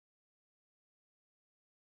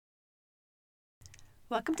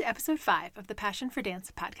Welcome to episode 5 of the Passion for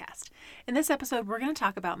Dance podcast. In this episode, we're going to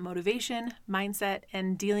talk about motivation, mindset,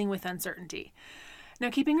 and dealing with uncertainty. Now,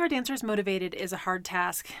 keeping our dancers motivated is a hard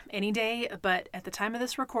task any day, but at the time of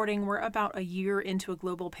this recording, we're about a year into a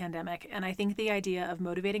global pandemic, and I think the idea of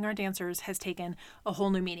motivating our dancers has taken a whole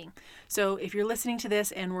new meaning. So if you're listening to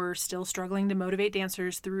this and we're still struggling to motivate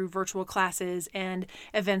dancers through virtual classes and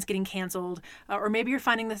events getting canceled, or maybe you're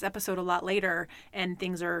finding this episode a lot later and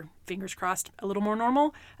things are, fingers crossed, a little more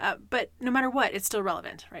normal, but no matter what, it's still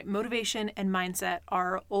relevant, right? Motivation and mindset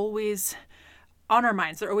are always on our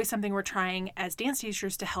minds. They're always something we're trying as dance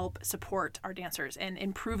teachers to help support our dancers and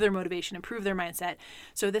improve their motivation, improve their mindset.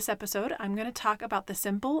 So this episode, I'm going to talk about the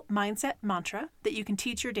simple mindset mantra that you can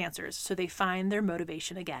teach your dancers so they find their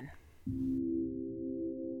motivation again.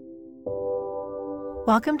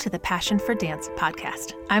 Welcome to the Passion for Dance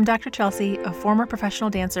podcast. I'm Dr. Chelsea, a former professional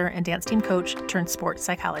dancer and dance team coach turned sports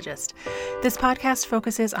psychologist. This podcast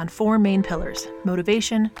focuses on 4 main pillars: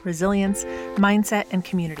 motivation, resilience, mindset, and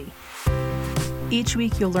community. Each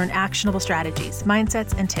week, you'll learn actionable strategies,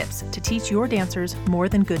 mindsets, and tips to teach your dancers more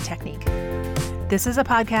than good technique. This is a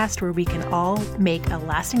podcast where we can all make a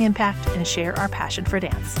lasting impact and share our passion for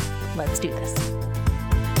dance. Let's do this.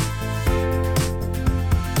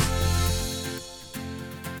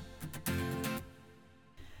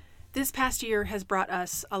 This past year has brought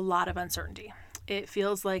us a lot of uncertainty. It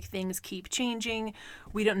feels like things keep changing.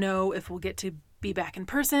 We don't know if we'll get to be back in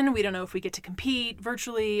person. We don't know if we get to compete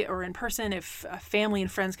virtually or in person, if family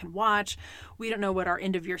and friends can watch. We don't know what our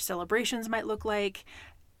end of year celebrations might look like.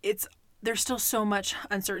 There's still so much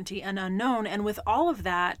uncertainty and unknown. And with all of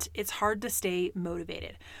that, it's hard to stay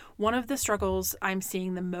motivated. One of the struggles I'm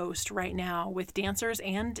seeing the most right now with dancers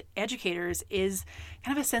and educators is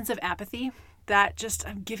kind of a sense of apathy that just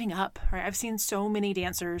I'm giving up, right? I've seen so many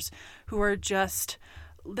dancers who are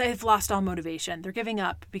they've lost all motivation. They're giving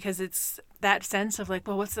up because it's that sense of like,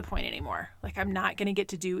 well, what's the point anymore? Like, I'm not going to get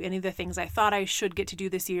to do any of the things I thought I should get to do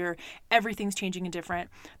this year. Everything's changing and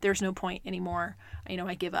different. There's no point anymore.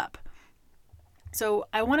 I give up. So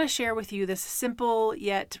I want to share with you this simple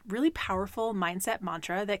yet really powerful mindset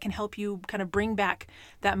mantra that can help you kind of bring back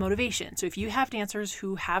that motivation. So if you have dancers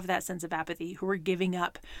who have that sense of apathy, who are giving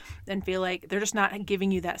up and feel like they're just not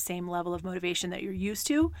giving you that same level of motivation that you're used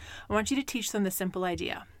to, I want you to teach them the simple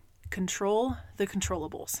idea: control the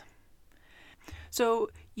controllables. So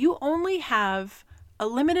you only have a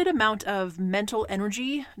limited amount of mental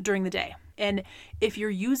energy during the day. And if you're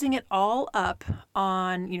using it all up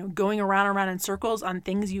on, going around and around in circles on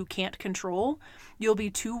things you can't control, you'll be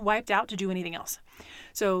too wiped out to do anything else.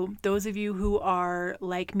 So those of you who are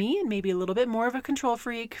like me and maybe a little bit more of a control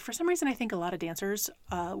freak, for some reason I think a lot of dancers,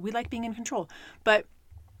 we like being in control. But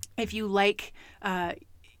if you like that,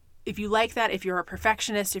 if you're a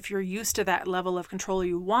perfectionist, if you're used to that level of control,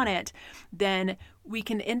 you want it, then we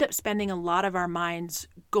can end up spending a lot of our minds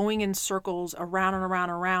going in circles around and around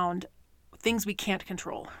and around things we can't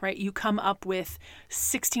control, right? You come up with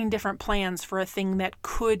 16 different plans for a thing that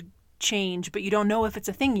could change, but you don't know if it's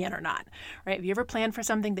a thing yet or not, right? Have you ever planned for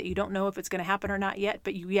something that you don't know if it's going to happen or not yet,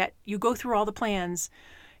 but you go through all the plans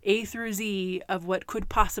A through Z of what could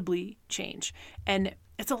possibly change. And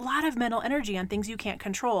it's a lot of mental energy on things you can't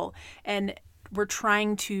control. And we're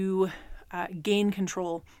trying to gain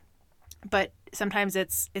control, but sometimes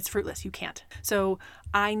it's fruitless. You can't. So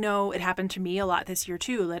I know it happened to me a lot this year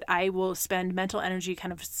too, that I will spend mental energy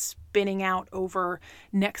kind of spinning out over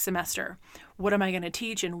next semester. What am I going to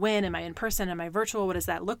teach and when? Am I in person? Am I virtual? What does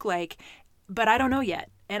that look like? But I don't know yet.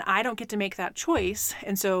 And I don't get to make that choice.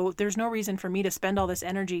 And so there's no reason for me to spend all this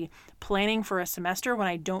energy planning for a semester when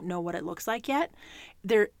I don't know what it looks like yet.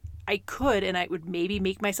 I could, and I would maybe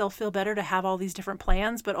make myself feel better to have all these different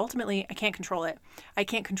plans, but ultimately I can't control it. I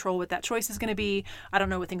can't control what that choice is going to be. I don't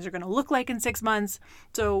know what things are going to look like in 6 months.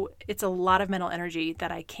 So it's a lot of mental energy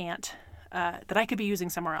that I could be using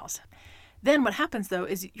somewhere else. Then what happens though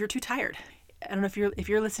is you're too tired. I don't know if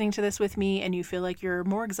you're listening to this with me and you feel like you're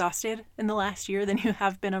more exhausted in the last year than you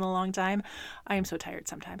have been in a long time. I am so tired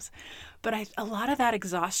sometimes. But a lot of that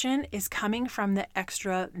exhaustion is coming from the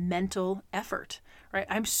extra mental effort, right?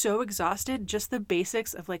 I'm so exhausted, just the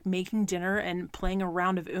basics of like making dinner and playing a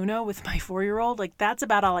round of Uno with my 4-year-old, like that's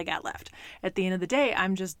about all I got left. At the end of the day,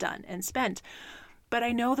 I'm just done and spent. But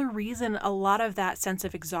I know the reason a lot of that sense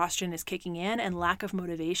of exhaustion is kicking in and lack of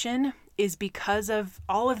motivation is because of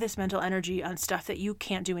all of this mental energy on stuff that you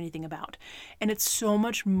can't do anything about. And it's so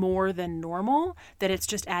much more than normal that it's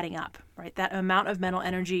just adding up, right? That amount of mental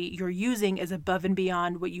energy you're using is above and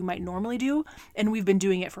beyond what you might normally do. And we've been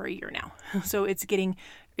doing it for a year now. So it's getting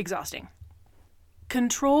exhausting.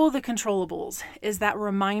 Control the controllables is that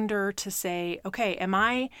reminder to say, okay, am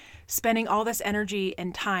I spending all this energy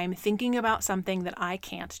and time thinking about something that I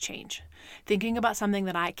can't change, thinking about something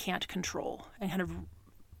that I can't control, and kind of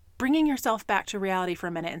bringing yourself back to reality for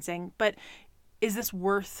a minute and saying, but is this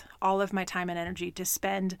worth all of my time and energy to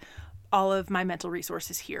spend all of my mental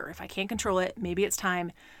resources here? If I can't control it, maybe it's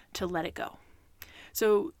time to let it go.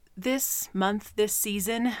 So this month, this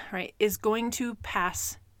season, right, is going to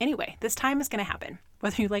pass anyway. This time is going to happen,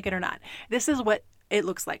 whether you like it or not. This is what it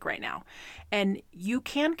looks like right now. And you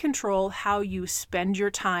can control how you spend your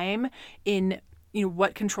time in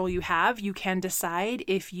what control you have. You can decide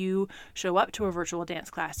if you show up to a virtual dance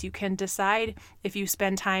class. You can decide if you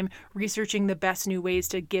spend time researching the best new ways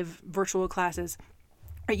to give virtual classes.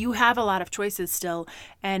 You have a lot of choices still,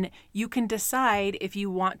 and you can decide if you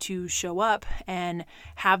want to show up and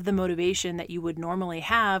have the motivation that you would normally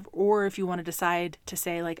have, or if you want to decide to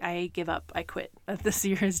say, like, I give up, I quit. This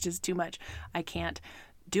year is just too much. I can't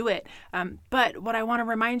do it. But what I want to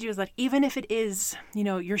remind you is that even if it is,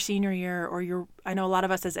 your senior year, or I know a lot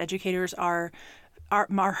of us as educators our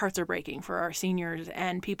hearts are breaking for our seniors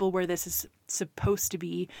and people where this is supposed to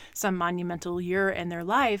be some monumental year in their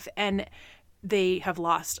life, and they have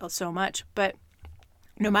lost so much. But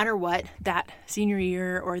no matter what, that senior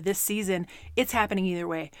year or this season, it's happening either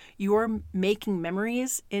way. You're making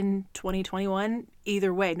memories in 2021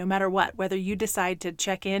 either way, no matter what, whether you decide to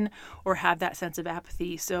check in or have that sense of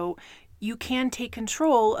apathy. So you can take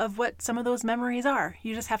control of what some of those memories are.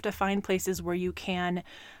 You just have to find places where you can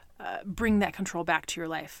bring that control back to your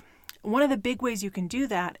life. One of the big ways you can do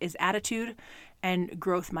that is attitude and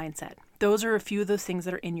growth mindset. Those are a few of those things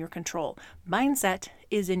that are in your control. Mindset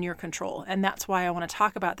is in your control. And that's why I want to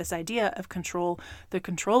talk about this idea of control the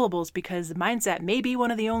controllables, because mindset may be one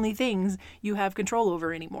of the only things you have control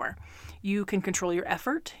over anymore. You can control your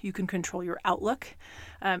effort. You can control your outlook.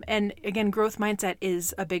 And again, growth mindset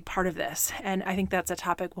is a big part of this. And I think that's a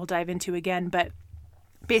topic we'll dive into again. But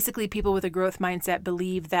basically, people with a growth mindset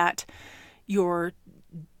believe that your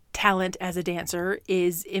talent as a dancer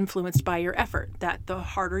is influenced by your effort, that the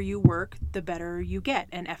harder you work, the better you get,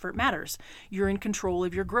 and effort matters. You're in control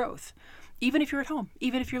of your growth, even if you're at home,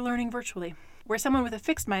 even if you're learning virtually. Where someone with a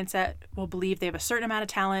fixed mindset will believe they have a certain amount of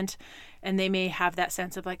talent, and they may have that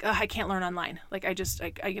sense of like, oh, I can't learn online. Like, I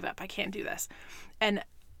give up. I can't do this. And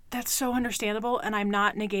that's so understandable, and I'm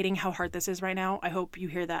not negating how hard this is right now. I hope you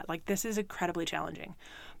hear that. Like, this is incredibly challenging.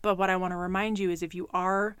 But what I want to remind you is if you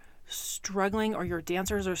are struggling, or your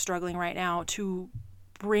dancers are struggling right now, to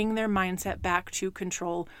bring their mindset back to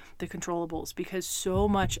control the controllables, because so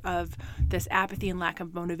much of this apathy and lack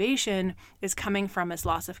of motivation is coming from this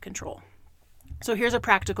loss of control. So here's a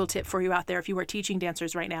practical tip for you out there if you are teaching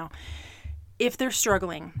dancers right now. If they're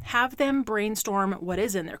struggling, have them brainstorm what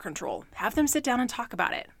is in their control. Have them sit down and talk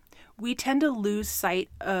about it. We tend to lose sight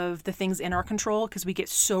of the things in our control because we get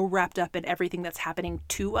so wrapped up in everything that's happening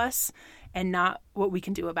to us and not what we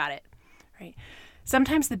can do about it, right?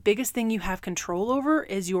 Sometimes the biggest thing you have control over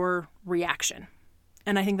is your reaction.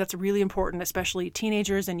 And I think that's really important, especially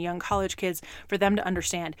teenagers and young college kids, for them to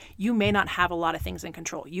understand you may not have a lot of things in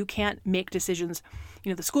control. You can't make decisions.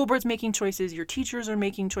 The school board's making choices, your teachers are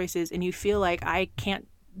making choices, and you feel like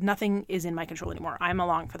nothing is in my control anymore. I'm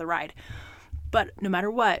along for the ride. But no matter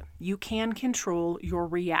what, you can control your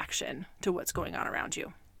reaction to what's going on around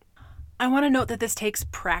you. I want to note that this takes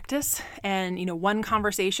practice, and one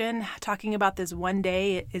conversation talking about this one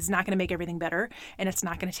day is not going to make everything better, and it's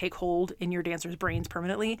not going to take hold in your dancers' brains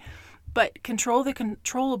permanently. But control the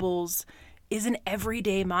controllables is an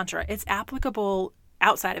everyday mantra. It's applicable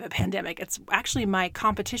outside of a pandemic. It's actually my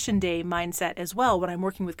competition day mindset as well when I'm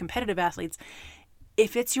working with competitive athletes.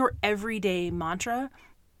 If it's your everyday mantra,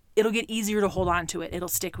 it'll get easier to hold on to it. It'll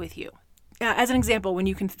stick with you. As an example, when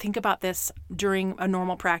you can think about this during a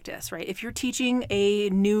normal practice, right? If you're teaching a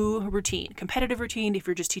new routine, competitive routine, if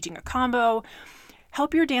you're just teaching a combo,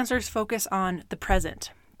 help your dancers focus on the present,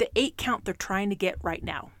 the 8 count they're trying to get right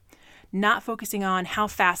now. Not focusing on how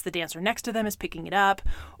fast the dancer next to them is picking it up,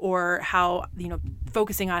 or how,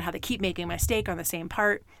 focusing on how they keep making a mistake on the same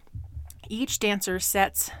part. Each dancer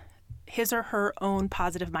sets his or her own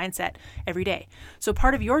positive mindset every day. So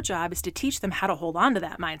part of your job is to teach them how to hold on to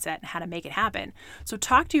that mindset and how to make it happen. So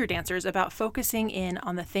talk to your dancers about focusing in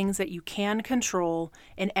on the things that you can control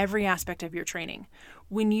in every aspect of your training.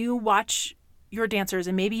 When you watch your dancers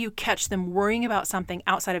and maybe you catch them worrying about something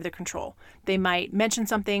outside of their control, they might mention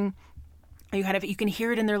something, you can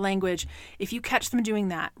hear it in their language. If you catch them doing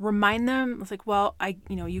that, remind them, it's like, well,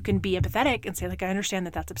 you can be empathetic and say, like, I understand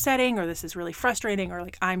that that's upsetting, or this is really frustrating, or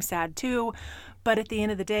like, I'm sad too. But at the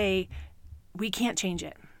end of the day, we can't change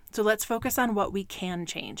it. So let's focus on what we can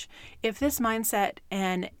change. If this mindset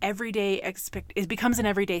and it becomes an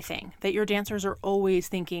everyday thing, that your dancers are always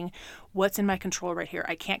thinking, what's in my control right here?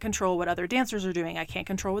 I can't control what other dancers are doing. I can't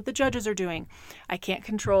control what the judges are doing. I can't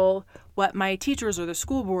control what my teachers or the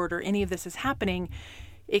school board or any of this is happening.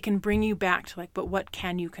 It can bring you back to but what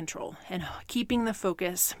can you control? And keeping the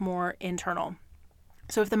focus more internal.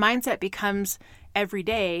 So if the mindset becomes every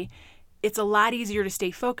day, it's a lot easier to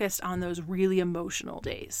stay focused on those really emotional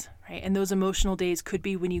days, right? And those emotional days could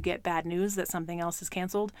be when you get bad news that something else is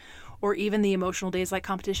canceled, or even the emotional days like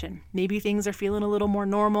competition. Maybe things are feeling a little more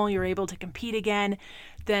normal, you're able to compete again.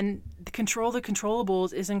 Then the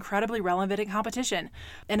controllables is incredibly relevant in competition.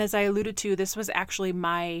 And as I alluded to, this was actually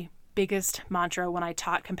my biggest mantra when I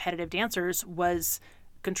taught competitive dancers was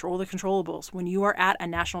control the controllables. When you are at a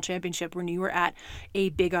national championship, when you are at a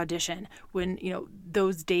big audition, when,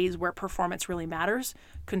 those days where performance really matters,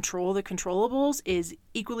 control the controllables is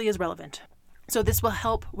equally as relevant. So this will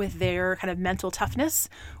help with their kind of mental toughness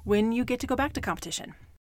when you get to go back to competition.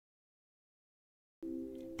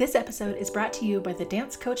 This episode is brought to you by the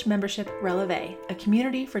Dance Coach Membership Releve, a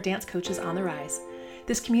community for dance coaches on the rise.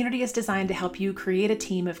 This community is designed to help you create a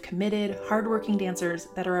team of committed, hardworking dancers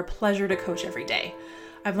that are a pleasure to coach every day.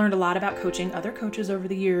 I've learned a lot about coaching other coaches over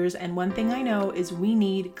the years, and one thing I know is we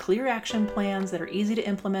need clear action plans that are easy to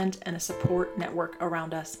implement and a support network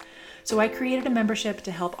around us. So I created a membership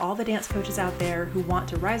to help all the dance coaches out there who want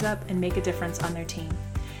to rise up and make a difference on their team.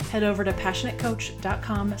 Head over to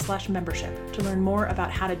passionatecoach.com/membership to learn more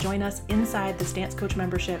about how to join us inside this Dance Coach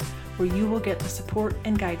membership, where you will get the support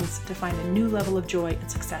and guidance to find a new level of joy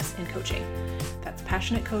and success in coaching. That's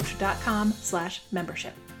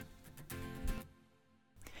passionatecoach.com/membership.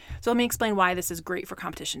 So let me explain why this is great for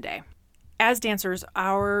competition day. As dancers,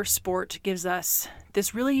 our sport gives us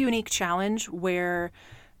this really unique challenge where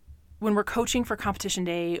when we're coaching for competition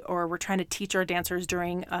day or we're trying to teach our dancers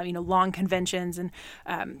during long conventions and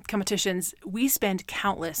competitions, we spend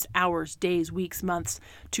countless hours, days, weeks, months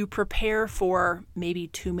to prepare for maybe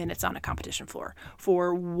 2 minutes on a competition floor,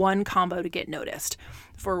 for one combo to get noticed,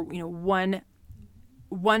 for one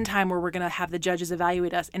time where we're going to have the judges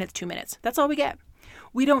evaluate us and it's 2 minutes. That's all we get.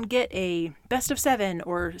 We don't get a best of 7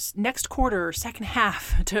 or next quarter or second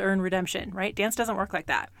half to earn redemption, right? Dance doesn't work like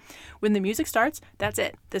that. When the music starts, that's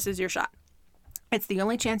it. This is your shot. It's the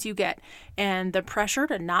only chance you get. And the pressure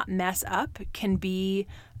to not mess up can be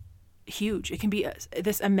huge. It can be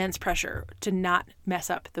this immense pressure to not mess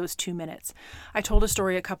up those 2 minutes. I told a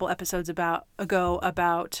story a couple episodes ago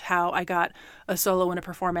about how I got a solo in a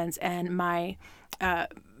performance and my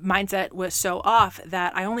mindset was so off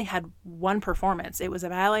that I only had one performance. It was a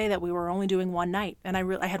ballet that we were only doing one night, and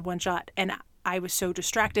I had one shot, and I was so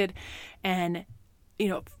distracted, and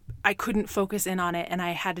I couldn't focus in on it, and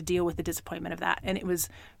I had to deal with the disappointment of that, and it was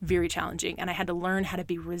very challenging, and I had to learn how to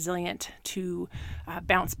be resilient to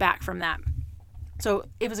bounce back from that. So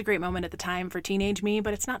it was a great moment at the time for teenage me,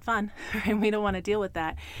 but it's not fun, and we don't want to deal with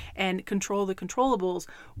that, and control the controllables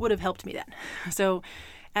would have helped me then. So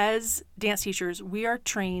as dance teachers, we are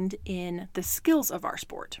trained in the skills of our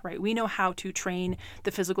sport, right? We know how to train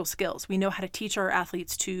the physical skills. We know how to teach our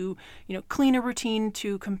athletes to, clean a routine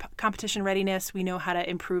to competition readiness. We know how to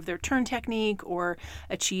improve their turn technique or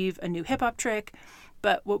achieve a new hip hop trick.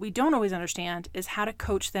 But what we don't always understand is how to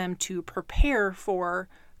coach them to prepare for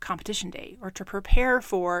competition day or to prepare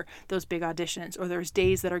for those big auditions or those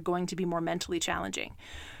days that are going to be more mentally challenging.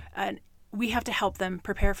 And we have to help them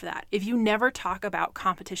prepare for that. If you never talk about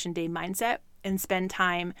competition day mindset and spend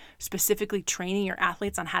time specifically training your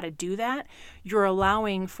athletes on how to do that, you're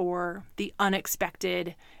allowing for the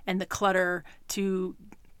unexpected and the clutter to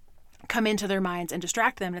come into their minds and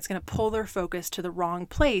distract them. And it's going to pull their focus to the wrong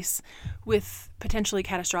place with potentially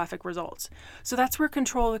catastrophic results. So that's where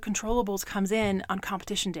control the controllables comes in on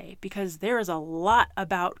competition day, because there is a lot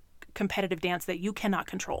about competitive dance that you cannot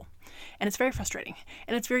control. And it's very frustrating.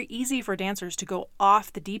 And it's very easy for dancers to go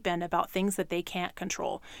off the deep end about things that they can't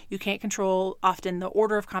control. You can't control often the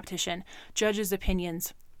order of competition, judges'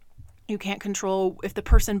 opinions. You can't control if the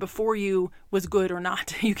person before you was good or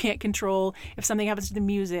not. You can't control if something happens to the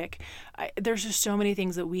music. There's just so many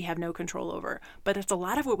things that we have no control over. But it's a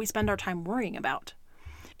lot of what we spend our time worrying about.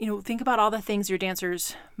 Think about all the things your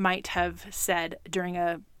dancers might have said during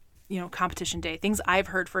a competition day. Things I've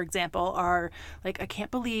heard, for example, are like, I can't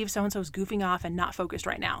believe so-and-so's goofing off and not focused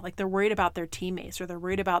right now. Like they're worried about their teammates or they're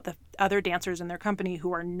worried about the other dancers in their company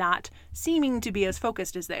who are not seeming to be as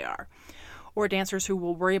focused as they are. Or dancers who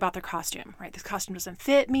will worry about their costume, right? This costume doesn't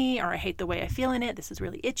fit me, or I hate the way I feel in it. This is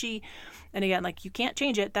really itchy. And again, you can't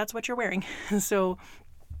change it. That's what you're wearing. So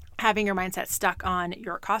Having your mindset stuck on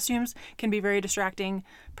your costumes can be very distracting.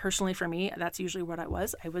 Personally, for me, that's usually what I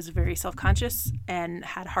was. I was very self-conscious and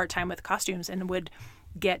had a hard time with costumes and would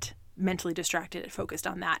get mentally distracted and focused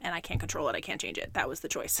on that. And I can't control it. I can't change it. That was the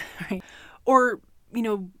choice, right? Or,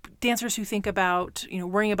 dancers who think about,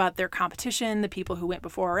 worrying about their competition, the people who went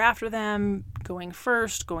before or after them, going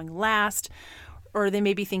first, going last. Or they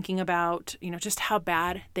may be thinking about, just how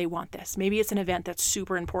bad they want this. Maybe it's an event that's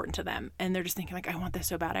super important to them and they're just thinking like, I want this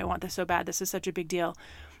so bad. I want this so bad. This is such a big deal.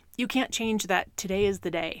 You can't change that today is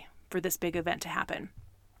the day for this big event to happen.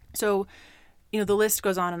 So, the list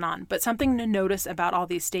goes on and on. But something to notice about all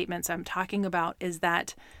these statements I'm talking about is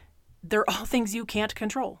that they're all things you can't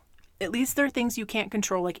control. At least they're things you can't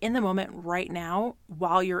control. Like in the moment right now,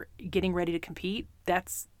 while you're getting ready to compete,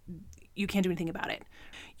 you can't do anything about it.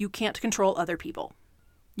 You can't control other people.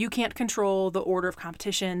 You can't control the order of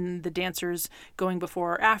competition, the dancers going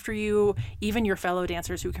before or after you, even your fellow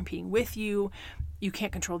dancers who are competing with you. You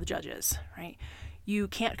can't control the judges, right? You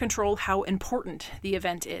can't control how important the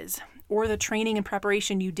event is or the training and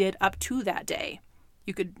preparation you did up to that day.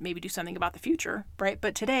 You could maybe do something about the future, right?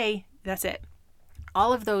 But today, that's it.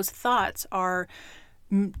 All of those thoughts are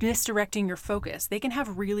misdirecting your focus. They can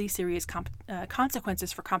have really serious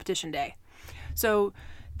consequences for competition day. So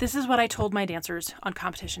this is what I told my dancers on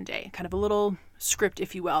competition day, kind of a little script,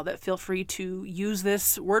 if you will, that feel free to use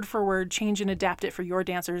this word for word, change and adapt it for your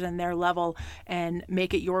dancers and their level and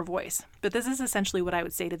make it your voice. But this is essentially what I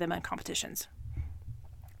would say to them in competitions.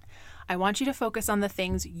 I want you to focus on the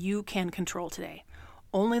things you can control today.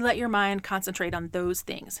 Only let your mind concentrate on those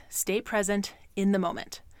things. Stay present in the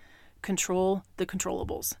moment. Control the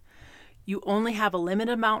controllables. You only have a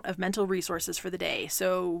limited amount of mental resources for the day,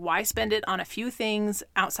 so why spend it on a few things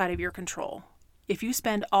outside of your control? If you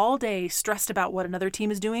spend all day stressed about what another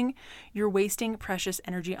team is doing, you're wasting precious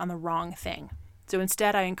energy on the wrong thing. So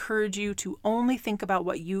instead, I encourage you to only think about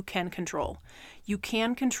what you can control. You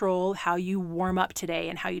can control how you warm up today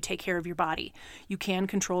and how you take care of your body. You can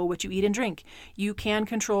control what you eat and drink. You can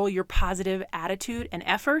control your positive attitude and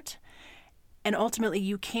effort. And ultimately,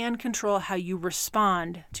 you can control how you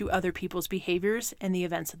respond to other people's behaviors and the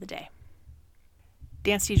events of the day.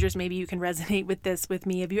 Dance teachers, maybe you can resonate with this with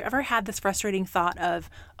me. Have you ever had this frustrating thought of,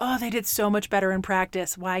 oh, they did so much better in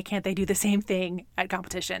practice. Why can't they do the same thing at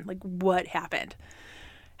competition? Like, what happened?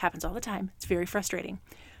 Happens all the time. It's very frustrating.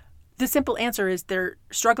 The simple answer is they're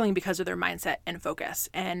struggling because of their mindset and focus.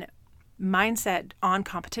 And mindset on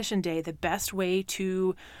competition day, the best way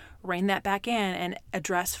to rein that back in and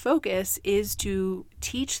address focus is to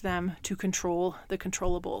teach them to control the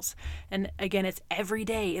controllables. And again, it's every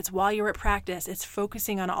day. It's while you're at practice. It's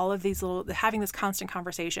focusing on all of these having this constant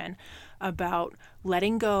conversation about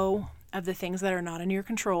letting go of the things that are not in your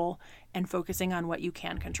control and focusing on what you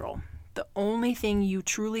can control. The only thing you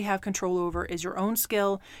truly have control over is your own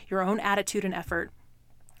skill, your own attitude and effort.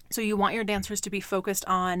 So you want your dancers to be focused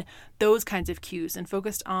on those kinds of cues and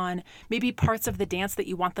focused on maybe parts of the dance that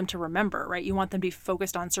you want them to remember, right? You want them to be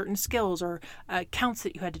focused on certain skills or counts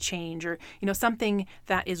that you had to change or, something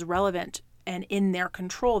that is relevant and in their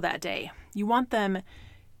control that day. You want them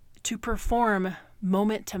to perform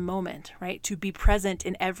moment to moment, right? To be present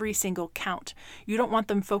in every single count. You don't want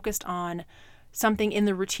them focused on something in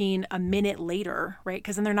the routine a minute later, right?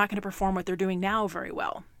 Because then they're not going to perform what they're doing now very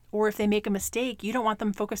well. Or if they make a mistake, you don't want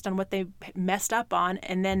them focused on what they messed up on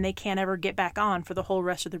and then they can't ever get back on for the whole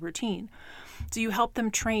rest of the routine. So you help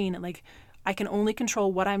them train, like, I can only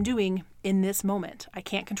control what I'm doing in this moment. I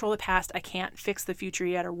can't control the past. I can't fix the future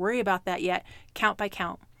yet or worry about that yet. Count by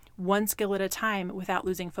count, one skill at a time without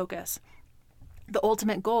losing focus. The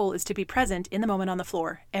ultimate goal is to be present in the moment on the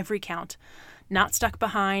floor, every count. Not stuck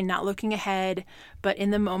behind, not looking ahead, but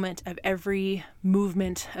in the moment of every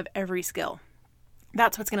movement of every skill.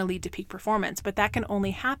 That's what's going to lead to peak performance, but that can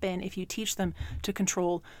only happen if you teach them to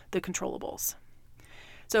control the controllables.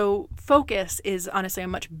 So focus is honestly a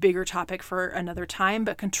much bigger topic for another time,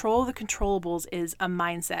 but control the controllables is a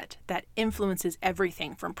mindset that influences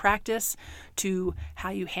everything from practice to how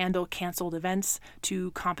you handle canceled events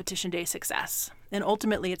to competition day success. And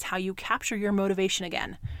ultimately, it's how you capture your motivation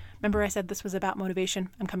again. Remember I said this was about motivation?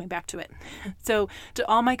 I'm coming back to it. So to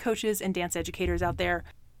all my coaches and dance educators out there,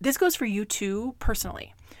 this goes for you too,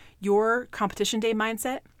 personally. Your competition day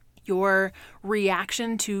mindset, your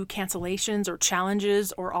reaction to cancellations or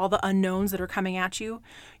challenges or all the unknowns that are coming at you,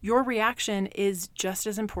 your reaction is just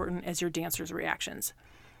as important as your dancers' reactions.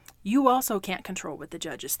 You also can't control what the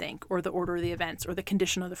judges think or the order of the events or the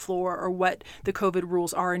condition of the floor or what the COVID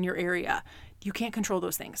rules are in your area. You can't control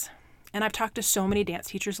those things. And I've talked to so many dance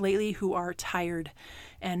teachers lately who are tired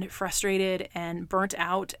and frustrated and burnt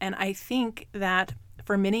out. And I think that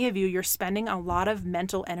For many of you, you're spending a lot of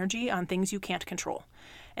mental energy on things you can't control.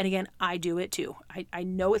 And again, I do it too. I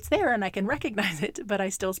know it's there and I can recognize it, but I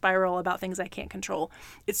still spiral about things I can't control.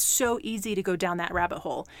 It's so easy to go down that rabbit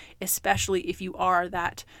hole, especially if you are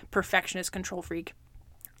that perfectionist control freak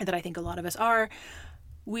that I think a lot of us are.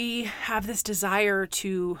 We have this desire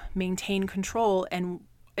to maintain control, and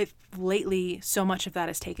lately so much of that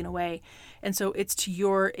is taken away. And so it's to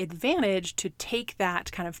your advantage to take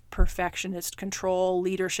that kind of perfectionist control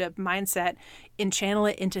leadership mindset and channel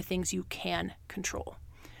it into things you can control.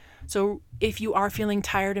 So if you are feeling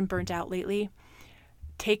tired and burnt out lately,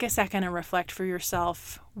 take a second and reflect for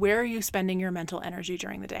yourself. Where are you spending your mental energy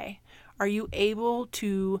during the day? Are you able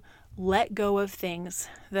to let go of things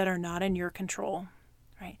that are not in your control?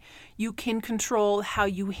 Right? You can control how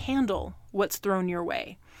you handle what's thrown your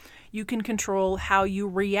way. You can control how you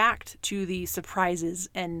react to the surprises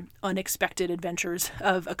and unexpected adventures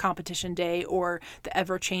of a competition day or the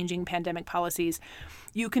ever-changing pandemic policies.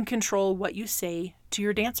 You can control what you say to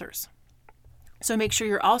your dancers. So make sure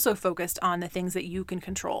you're also focused on the things that you can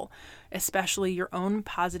control, especially your own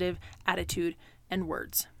positive attitude and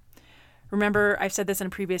words. Remember, I've said this in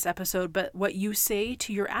a previous episode, but what you say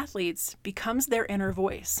to your athletes becomes their inner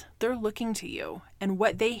voice. They're looking to you, and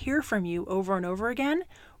what they hear from you over and over again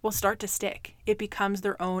will start to stick. It becomes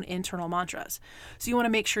their own internal mantras. So you want to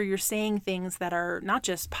make sure you're saying things that are not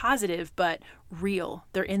just positive, but real.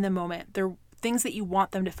 They're in the moment. They're things that you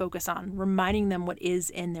want them to focus on, reminding them what is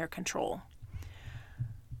in their control.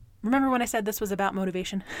 Remember when I said this was about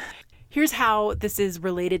motivation? Here's how this is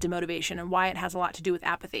related to motivation and why it has a lot to do with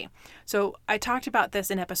apathy. So I talked about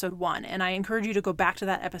this in episode 1, and I encourage you to go back to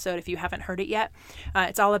that episode if you haven't heard it yet.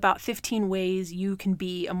 It's all about 15 ways you can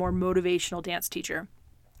be a more motivational dance teacher.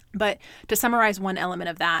 But to summarize one element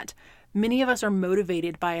of that, many of us are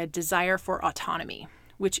motivated by a desire for autonomy,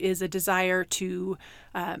 which is a desire to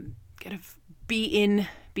kind of be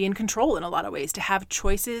in control in a lot of ways, to have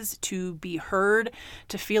choices, to be heard,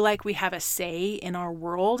 to feel like we have a say in our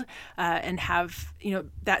world, and have,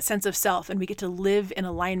 that sense of self, and we get to live in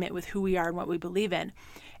alignment with who we are and what we believe in.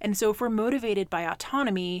 And so if we're motivated by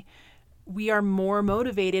autonomy, we are more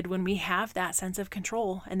motivated when we have that sense of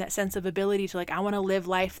control and that sense of ability to I want to live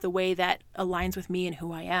life the way that aligns with me and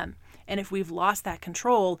who I am. And if we've lost that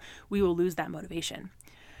control, we will lose that motivation.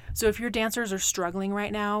 So if your dancers are struggling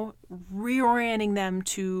right now, reorienting them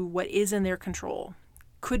to what is in their control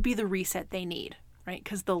could be the reset they need, right?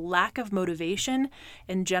 Because the lack of motivation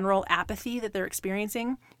and general apathy that they're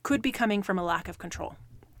experiencing could be coming from a lack of control.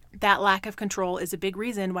 That lack of control is a big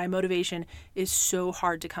reason why motivation is so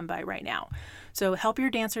hard to come by right now. So help your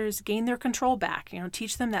dancers gain their control back.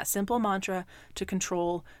 Teach them that simple mantra to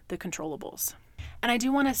control the controllables. And I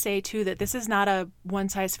do want to say, too, that this is not a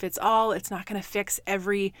one-size-fits-all. It's not going to fix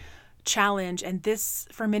every challenge. And this,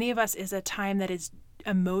 for many of us, is a time that is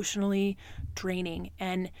emotionally draining.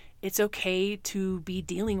 And it's okay to be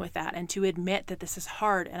dealing with that and to admit that this is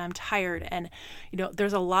hard and I'm tired. And,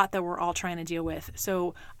 there's a lot that we're all trying to deal with.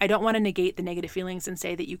 So I don't want to negate the negative feelings and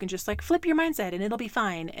say that you can just flip your mindset and it'll be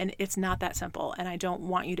fine. And it's not that simple. And I don't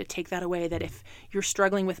want you to take that away, that if you're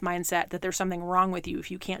struggling with mindset, that there's something wrong with you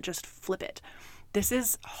if you can't just flip it. This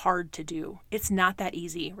is hard to do. It's not that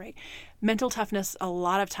easy, right? Mental toughness a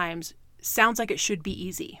lot of times sounds like it should be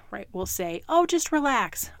easy, right? We'll say, oh, just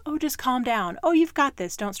relax. Oh, just calm down. Oh, you've got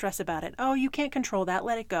this. Don't stress about it. Oh, you can't control that.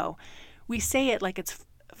 Let it go. We say it like it's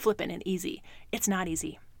flippant and easy. It's not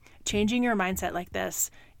easy. Changing your mindset like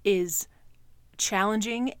this is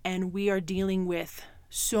challenging, and we are dealing with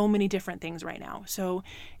so many different things right now. So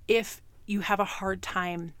if you have a hard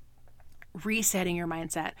time resetting your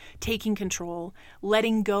mindset, taking control,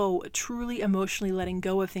 letting go, truly emotionally letting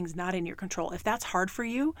go of things not in your control. If that's hard for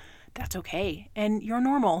you, that's okay. And you're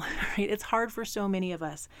normal, right? It's hard for so many of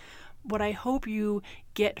us. What I hope you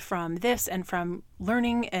get from this and from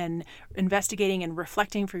learning and investigating and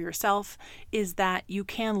reflecting for yourself is that you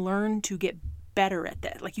can learn to get better at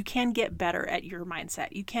that. You can get better at your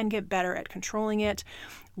mindset. You can get better at controlling it,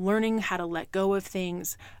 learning how to let go of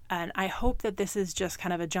things. And I hope that this is just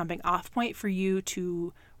kind of a jumping off point for you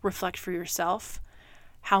to reflect for yourself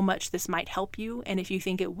how much this might help you. And if you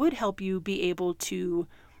think it would help you, be able to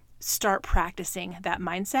start practicing that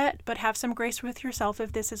mindset, but have some grace with yourself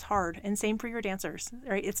if this is hard. And same for your dancers,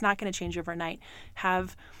 right? It's not going to change overnight.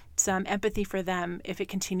 Have some empathy for them if it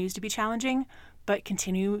continues to be challenging, but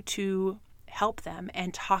continue to help them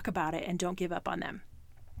and talk about it and don't give up on them.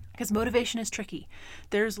 Because motivation is tricky.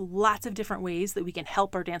 There's lots of different ways that we can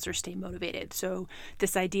help our dancers stay motivated. So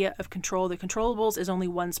this idea of control the controllables is only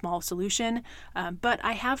one small solution. But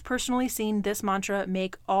I have personally seen this mantra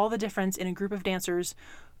make all the difference in a group of dancers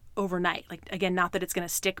overnight. Like, again, not that it's going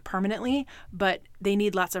to stick permanently, but they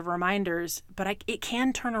need lots of reminders. But it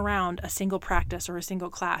can turn around a single practice or a single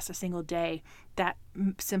class, a single day, that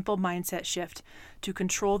simple mindset shift to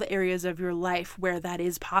control the areas of your life where that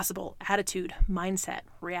is possible: attitude, mindset,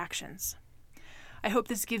 reactions. I hope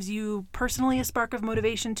this gives you personally a spark of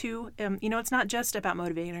motivation too. It's not just about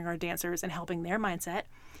motivating our dancers and helping their mindset.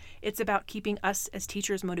 It's about keeping us as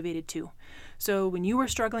teachers motivated too. So when you are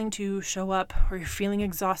struggling to show up or you're feeling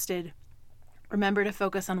exhausted, remember to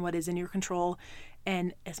focus on what is in your control,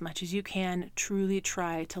 and as much as you can, truly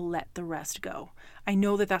try to let the rest go. I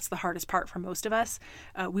know that that's the hardest part for most of us.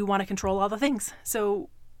 We want to control all the things. So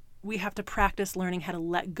we have to practice learning how to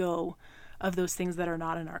let go of those things that are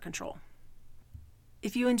not in our control.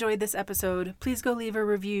 If you enjoyed this episode, please go leave a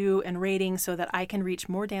review and rating so that I can reach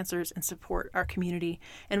more dancers and support our community.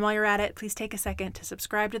 And while you're at it, please take a second to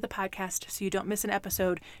subscribe to the podcast so you don't miss an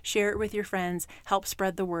episode, share it with your friends, help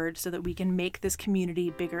spread the word so that we can make this community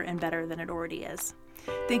bigger and better than it already is.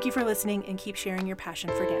 Thank you for listening, and keep sharing your passion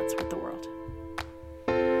for dance with the world.